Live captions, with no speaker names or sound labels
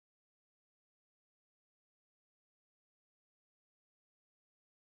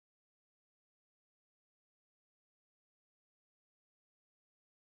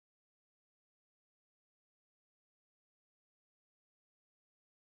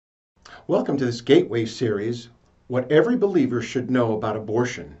Welcome to this Gateway series, What Every Believer Should Know About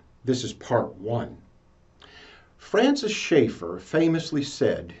Abortion. This is part 1. Francis Schaeffer famously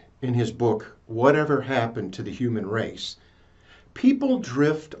said in his book, Whatever Happened to the Human Race, people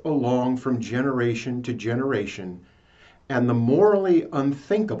drift along from generation to generation, and the morally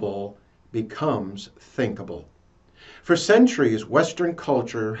unthinkable becomes thinkable. For centuries, Western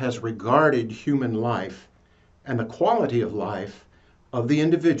culture has regarded human life and the quality of life of the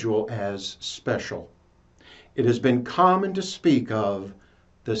individual as special. It has been common to speak of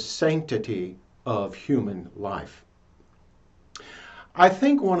the sanctity of human life. I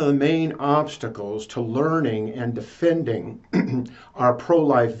think one of the main obstacles to learning and defending our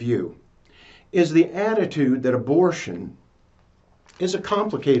pro-life view is the attitude that abortion is a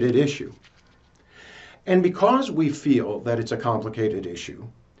complicated issue. And because we feel that it's a complicated issue,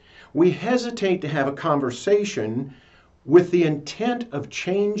 we hesitate to have a conversation with the intent of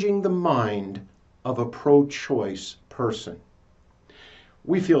changing the mind of a pro-choice person.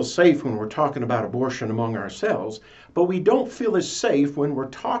 We feel safe when we're talking about abortion among ourselves, but we don't feel as safe when we're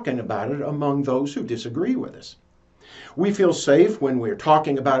talking about it among those who disagree with us. We feel safe when we're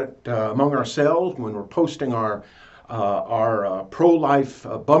talking about it among ourselves, when we're posting our pro-life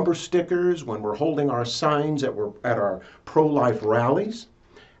bumper stickers, when we're holding our signs at our pro-life rallies.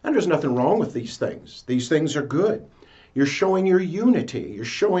 And there's nothing wrong with these things. These things are good. You're showing your unity. You're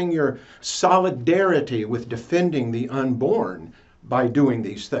showing your solidarity with defending the unborn by doing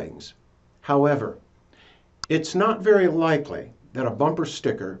these things. However, it's not very likely that a bumper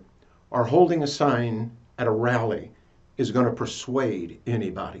sticker or holding a sign at a rally is going to persuade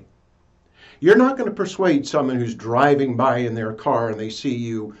anybody. You're not going to persuade someone who's driving by in their car and they see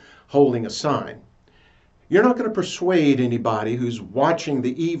you holding a sign. You're not going to persuade anybody who's watching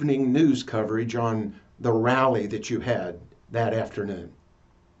the evening news coverage on the rally that you had that afternoon.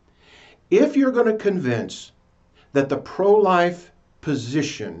 If you're going to convince that the pro-life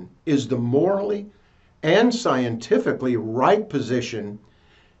position is the morally and scientifically right position,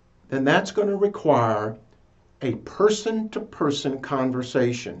 then that's going to require a person-to-person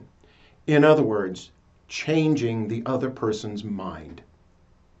conversation. In other words, changing the other person's mind.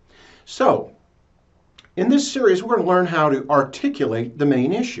 So, in this series, we're going to learn how to articulate the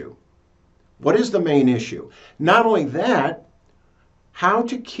main issue. What is the main issue? Not only that, how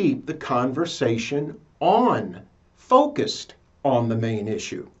to keep the conversation focused on the main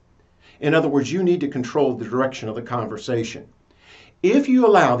issue. In other words, you need to control the direction of the conversation. If you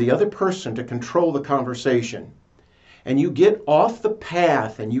allow the other person to control the conversation, and you get off the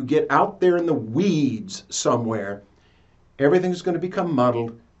path and you get out there in the weeds somewhere, everything's going to become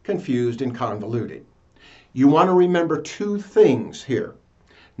muddled, confused, and convoluted. You want to remember 2 things here.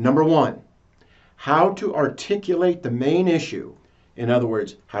 Number 1, how to articulate the main issue. In other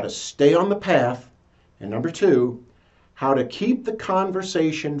words, how to stay on the path. And number 2, how to keep the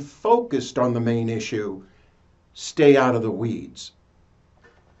conversation focused on the main issue, stay out of the weeds.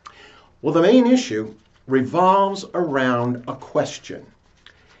 Well, the main issue revolves around a question.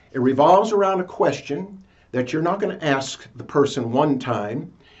 It revolves around a question that you're not going to ask the person one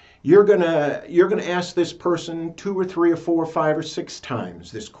time. You're going to ask this person 2 or 3 or 4 or 5 or 6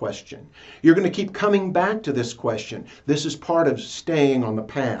 times this question. You're going to keep coming back to this question. This is part of staying on the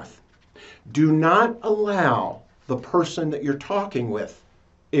path. Do not allow the person that you're talking with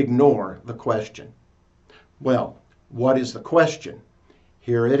ignore the question. Well, what is the question?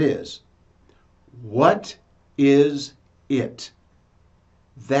 Here it is. What is it?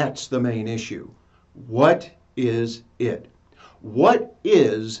 That's the main issue. What is it? What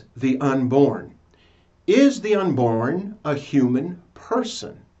is the unborn? Is the unborn a human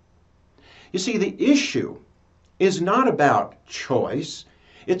person? You see, the issue is not about choice.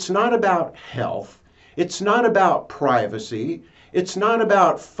 It's not about health. It's not about privacy. It's not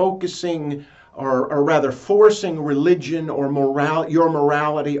about focusing or rather forcing religion or your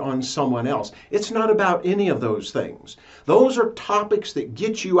morality on someone else. It's not about any of those things. Those are topics that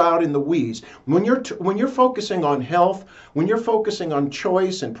get you out in the weeds. When you're focusing on health, when you're focusing on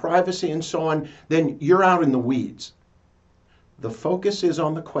choice and privacy and so on, then you're out in the weeds. The focus is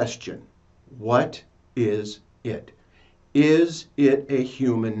on the question, what is it? Is it a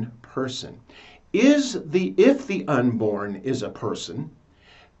human person? If the unborn is a person,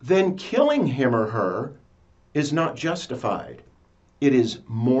 then killing him or her is not justified. It is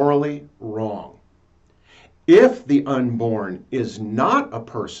morally wrong. If the unborn is not a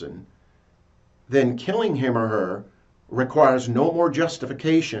person, then killing him or her requires no more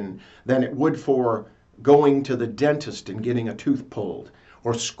justification than it would for going to the dentist and getting a tooth pulled,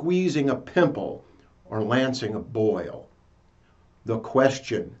 or squeezing a pimple, or lancing a boil. the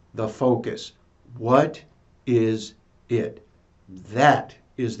question, the focus. What is it? That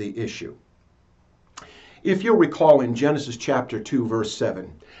is the issue. If you'll recall in Genesis chapter 2, verse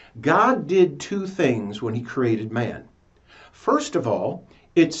 7, God did two things when he created man. First of all,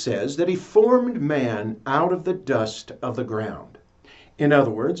 it says that he formed man out of the dust of the ground. In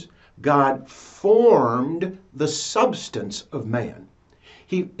other words, God formed the substance of man.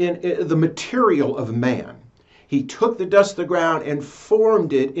 The material of man. He took the dust of the ground and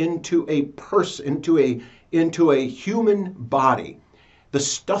formed it into a person, into a human body. The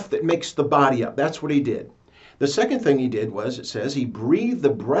stuff that makes the body up. That's what he did. The second thing he did was, it says, he breathed the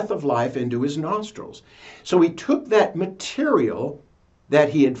breath of life into his nostrils. So he took that material that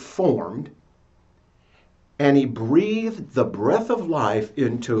he had formed and he breathed the breath of life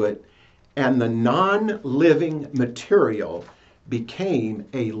into it, and the non-living material became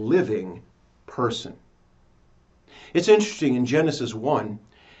a living person. It's interesting, in Genesis 1,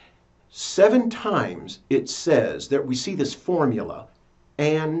 7 times it says that we see this formula,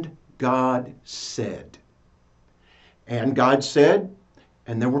 and God said. And God said,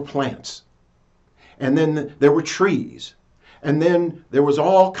 and there were plants. And then there were trees. And then there was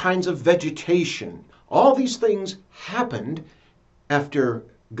all kinds of vegetation. All these things happened after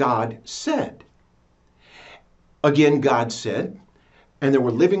God said. Again, God said, and there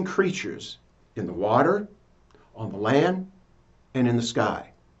were living creatures in the water, on the land, and in the sky.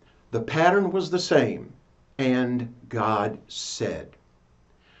 The pattern was the same, and God said.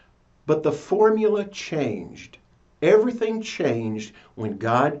 But the formula changed. Everything changed when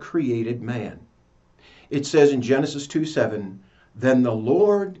God created man. It says in Genesis 2:7, then the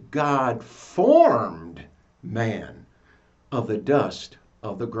Lord God formed man of the dust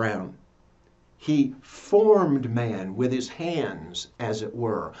of the ground. He formed man with his hands, as it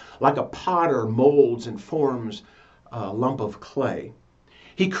were, like a potter molds and forms a lump of clay.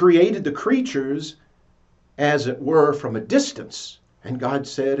 He created the creatures, as it were, from a distance. And God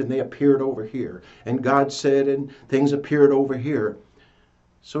said, and they appeared over here. And God said, and things appeared over here.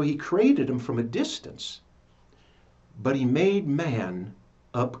 So he created them from a distance. But he made man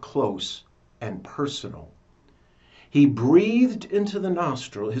up close and personal. He breathed into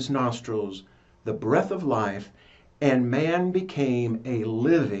his nostrils, the breath of life, and man became a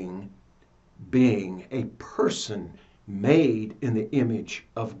living being, a person made in the image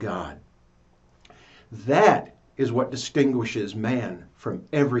of God. That is what distinguishes man from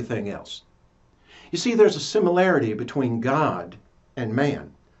everything else. You see, there's a similarity between God and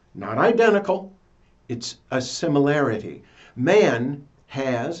man. Not identical, it's a similarity. Man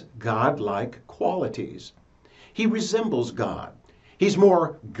has God-like qualities. He resembles God. He's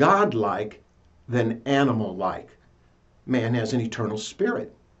more God-like than animal-like. Man has an eternal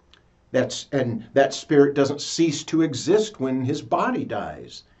spirit. And that spirit doesn't cease to exist when his body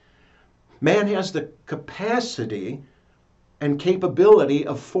dies. Man has the capacity and capability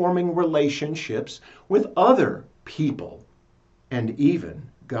of forming relationships with other people and even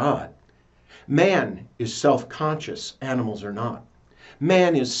God. Man is self-conscious, animals are not.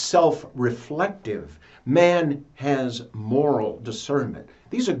 Man is self-reflective. Man has moral discernment.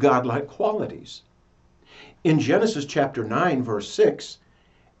 These are godlike qualities. In Genesis chapter 9, verse 6,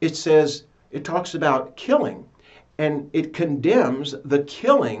 it talks about killing, and it condemns the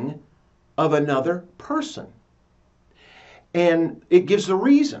killing of another person. And it gives the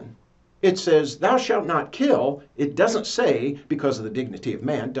reason. It says, thou shalt not kill. It doesn't say, because of the dignity of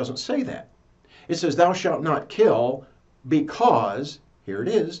man, it doesn't say that. It says, thou shalt not kill because, here it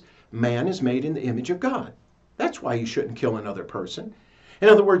is, man is made in the image of God. That's why you shouldn't kill another person. In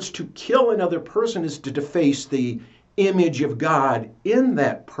other words, to kill another person is to deface the image of God in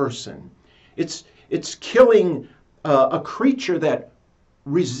that person. It's killing a creature that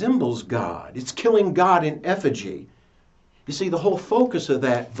resembles God. It's killing God in effigy. You see, the whole focus of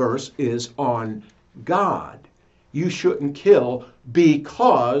that verse is on God. You shouldn't kill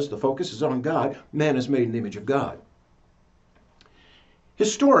because the focus is on God. Man is made in the image of God.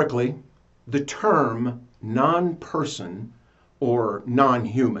 Historically, the term non-person or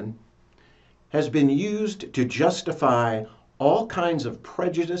non-human has been used to justify all kinds of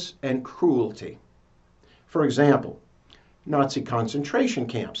prejudice and cruelty. For example, Nazi concentration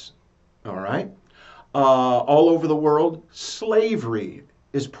camps, all right? All over the world, slavery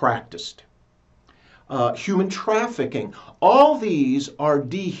is practiced. Human trafficking. All these are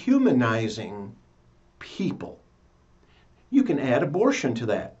dehumanizing people. You can add abortion to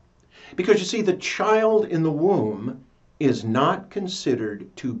that. Because you see, the child in the womb is not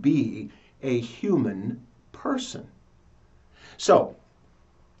considered to be a human person. So,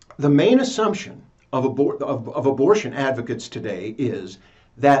 the main assumption of abortion advocates today is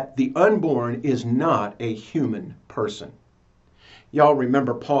that the unborn is not a human person. Y'all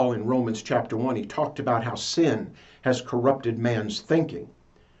remember Paul in Romans chapter 1, he talked about how sin has corrupted man's thinking,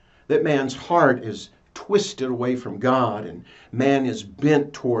 that man's heart is twisted away from God and man is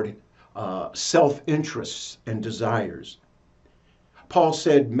bent toward self-interests and desires. Paul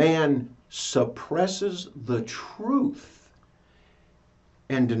said man suppresses the truth,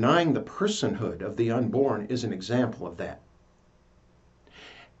 and denying the personhood of the unborn is an example of that.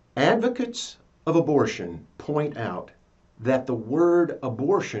 Advocates of abortion point out that the word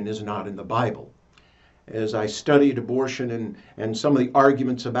abortion is not in the Bible. As I studied abortion and some of the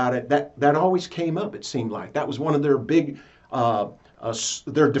arguments about it, that always came up, it seemed like. That was one of their big,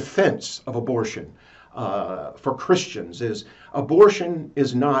 their defense of abortion for Christians, is abortion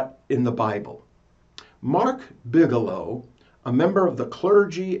is not in the Bible. Mark Bigelow, a member of the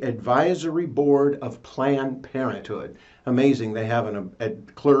Clergy Advisory Board of Planned Parenthood. Amazing, they have a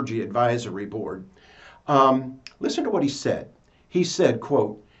clergy advisory board. Listen to what he said. He said,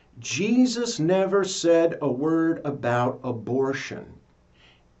 quote, "Jesus never said a word about abortion.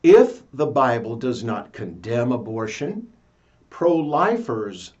 If the Bible does not condemn abortion,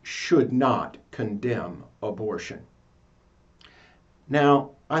 pro-lifers should not condemn abortion."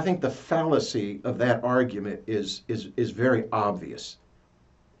 Now, I think the fallacy of that argument is very obvious.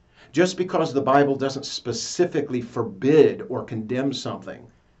 Just because the Bible doesn't specifically forbid or condemn something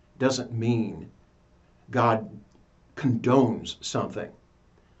doesn't mean God condones something.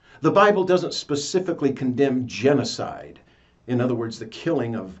 The Bible doesn't specifically condemn genocide, in other words, the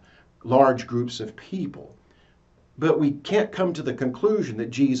killing of large groups of people. But we can't come to the conclusion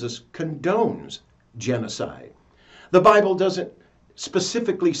that Jesus condones genocide. The Bible doesn't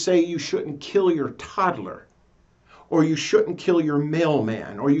specifically say you shouldn't kill your toddler, or you shouldn't kill your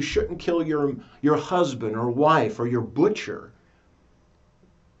mailman, or you shouldn't kill your husband or wife or your butcher.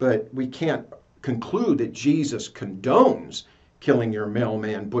 But we can't conclude that Jesus condones killing your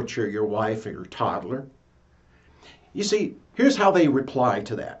mailman, butcher, your wife, or your toddler. You see, here's how they reply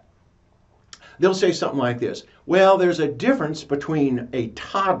to that. They'll say something like this: well, there's a difference between a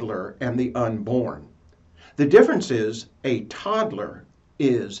toddler and the unborn. The difference is a toddler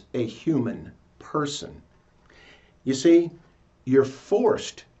is a human person. You see, you're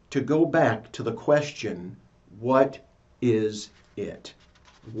forced to go back to the question, what is it?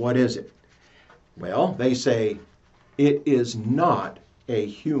 What is it? Well, they say it is not a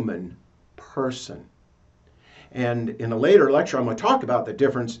human person. And in a later lecture, I'm going to talk about the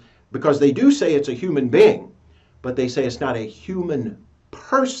difference, because they do say it's a human being, but they say it's not a human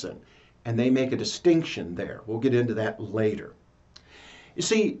person, and they make a distinction there. We'll get into that later. You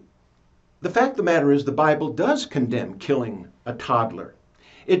see, the fact of the matter is the Bible does condemn killing a toddler.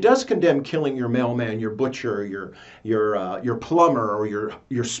 It does condemn killing your mailman, your butcher, your plumber, or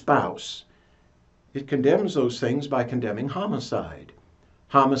your spouse. It condemns those things by condemning homicide.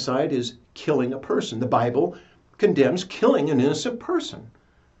 Homicide is killing a person. The Bible condemns killing an innocent person.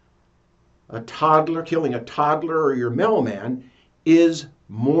 Killing a toddler or your mailman is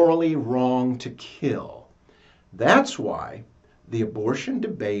morally wrong to kill. That's why the abortion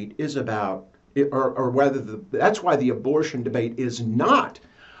debate is about, that's why the abortion debate is not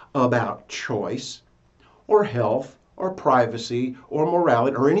about choice or health or privacy or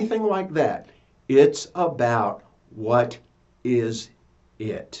morality or anything like that. It's about what is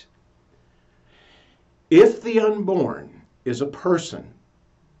it. If the unborn is a person,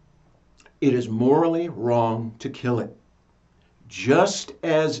 it is morally wrong to kill it, just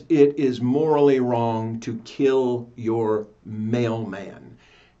as it is morally wrong to kill your mailman,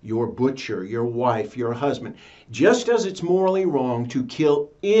 your butcher, your wife, your husband, just as it's morally wrong to kill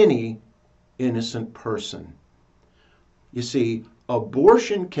any innocent person. You see,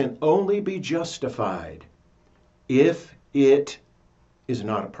 abortion can only be justified if it is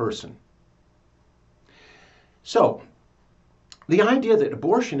not a person. So, the idea that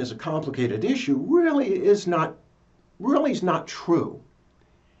abortion is a complicated issue really is not true.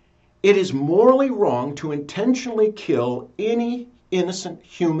 It is morally wrong to intentionally kill any innocent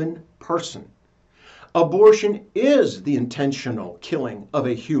human person. Abortion is the intentional killing of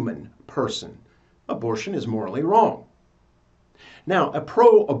a human person. Abortion is morally wrong. Now, a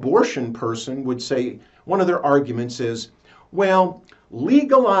pro-abortion person would say, one of their arguments is, well,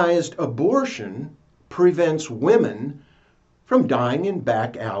 legalized abortion prevents women from dying in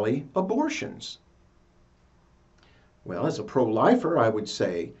back alley abortions. Well, as a pro-lifer, I would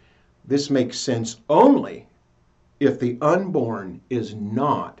say this makes sense only if the unborn is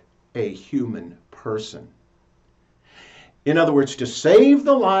not a human person. In other words, to save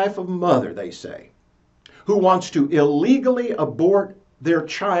the life of mother, they say, who wants to illegally abort their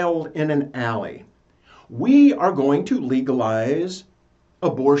child in an alley. We are going to legalize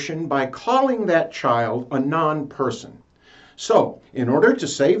abortion by calling that child a non-person. So, in order to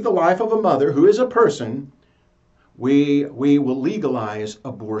save the life of a mother who is a person, we will legalize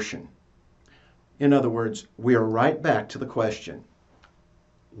abortion. In other words, we are right back to the question,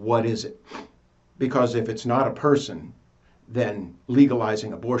 what is it? Because if it's not a person, then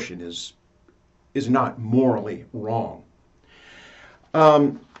legalizing abortion is not morally wrong.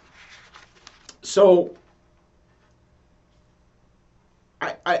 So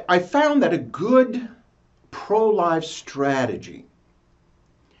I found that a good pro-life strategy,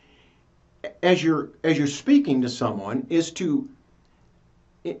 as you're speaking to someone, is to,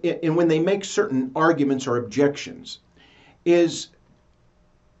 and when they make certain arguments or objections, is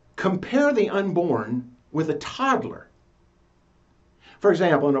compare the unborn with a toddler. For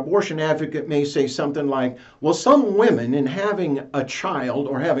example, an abortion advocate may say something like, well, some women, in having a child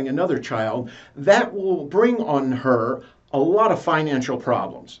or having another child, that will bring on her a lot of financial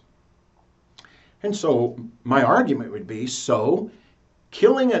problems. And so my argument would be, so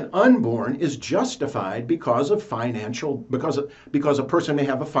killing an unborn is justified because of because a person may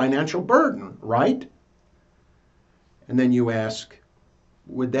have a financial burden, right? And then you ask,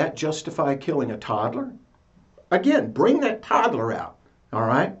 would that justify killing a toddler? Again, bring that toddler out, all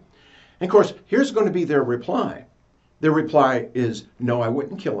right? And of course, here's going to be their reply. Their reply is, no, I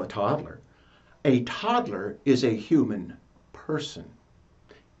wouldn't kill a toddler. A toddler is a human person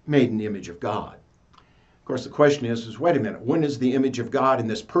made in the image of God. Of course, the question is wait a minute, when does the image of God in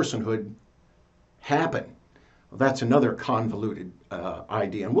this personhood happen? Well, that's another convoluted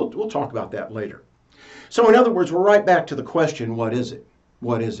idea, and we'll talk about that later. So in other words, we're right back to the question, what is it?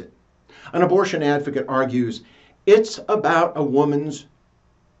 What is it? An abortion advocate argues it's about a woman's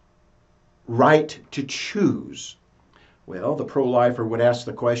right to choose. Well, the pro-lifer would ask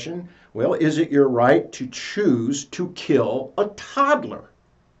the question, well, is it your right to choose to kill a toddler?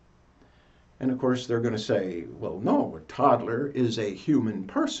 And of course, they're going to say, well, no, a toddler is a human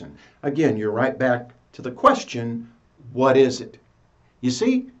person. Again, you're right back to the question, what is it? You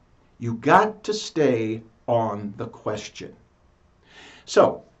see, you got to stay on the question.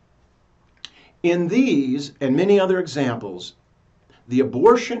 So, in these and many other examples, the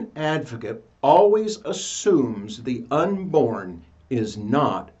abortion advocate always assumes the unborn is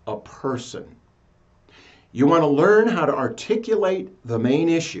not a person. You want to learn how to articulate the main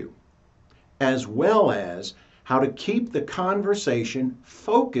issue, as well as how to keep the conversation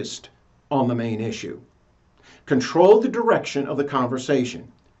focused on the main issue. Control the direction of the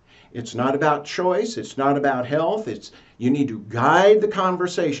conversation. It's not about choice, it's not about health, you need to guide the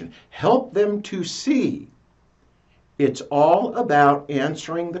conversation. Help them to see. It's all about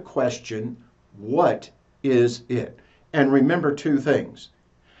answering the question, what is it? And remember two things.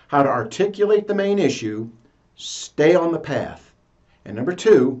 How to articulate the main issue, stay on the path. And number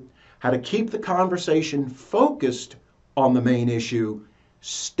two, how to keep the conversation focused on the main issue,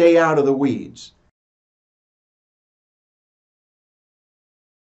 stay out of the weeds.